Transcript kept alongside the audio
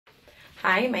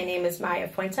Hi, my name is Maya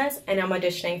Fuentes, and I'm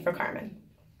auditioning for Carmen.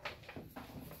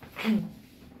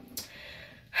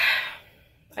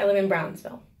 I live in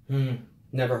Brownsville.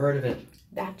 Never heard of it.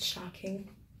 That's shocking.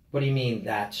 What do you mean,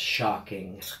 that's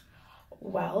shocking?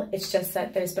 Well, it's just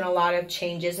that there's been a lot of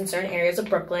changes in certain areas of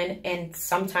Brooklyn, and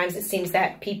sometimes it seems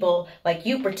that people like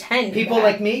you pretend People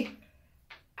like me?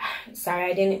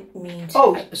 Sorry, I didn't mean to.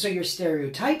 Oh, so you're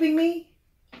stereotyping me?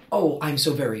 Oh, I'm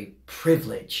so very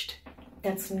privileged.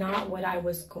 That's not what I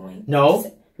was going to No?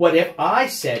 say. What if I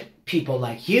said people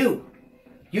like you?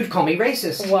 You'd call me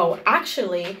racist. Well,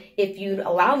 actually, if you'd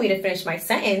allow me to finish my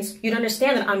sentence, you'd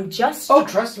understand that I'm just... Oh,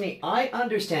 trust me, I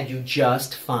understand you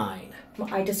just fine.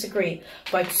 Well, I disagree,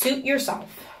 but suit yourself.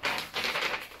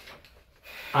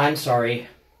 I'm sorry.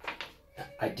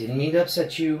 I didn't mean to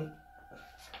upset you.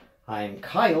 I'm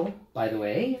Kyle, by the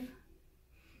way.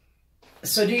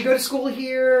 So do you go to school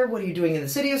here? What are you doing in the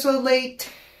city so late?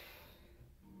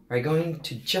 Are you going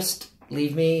to just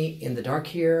leave me in the dark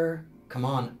here? Come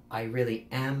on, I really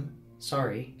am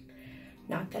sorry.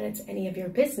 Not that it's any of your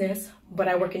business, but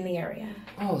I work in the area.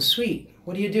 Oh, sweet.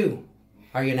 What do you do?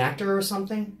 Are you an actor or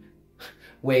something?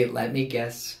 Wait, let me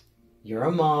guess. You're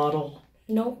a model.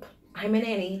 Nope, I'm a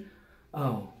nanny.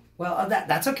 Oh, well,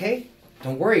 that's okay.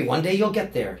 Don't worry, one day you'll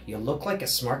get there. You'll look like a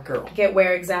smart girl. Get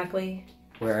where exactly?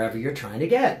 Wherever you're trying to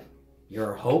get.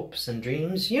 Your hopes and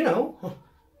dreams, you know.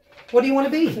 What do you want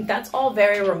to be? That's all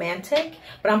very romantic,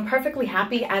 but I'm perfectly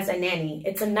happy as a nanny.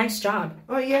 It's a nice job.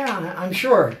 Oh yeah, I'm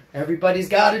sure. Everybody's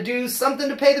got to do something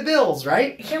to pay the bills,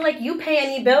 right? Yeah, like you pay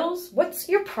any bills? What's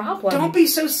your problem? Don't be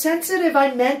so sensitive.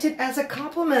 I meant it as a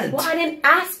compliment. Well, I didn't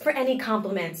ask for any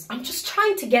compliments. I'm just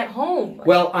trying to get home.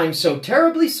 Well, I'm so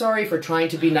terribly sorry for trying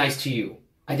to be nice to you.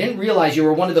 I didn't realize you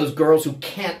were one of those girls who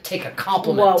can't take a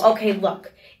compliment. Whoa, okay,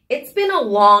 look. It's been a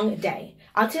long day.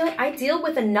 I'll tell you, I deal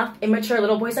with enough immature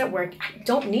little boys at work. I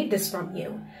don't need this from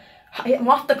you. I'm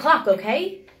off the clock,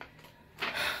 okay?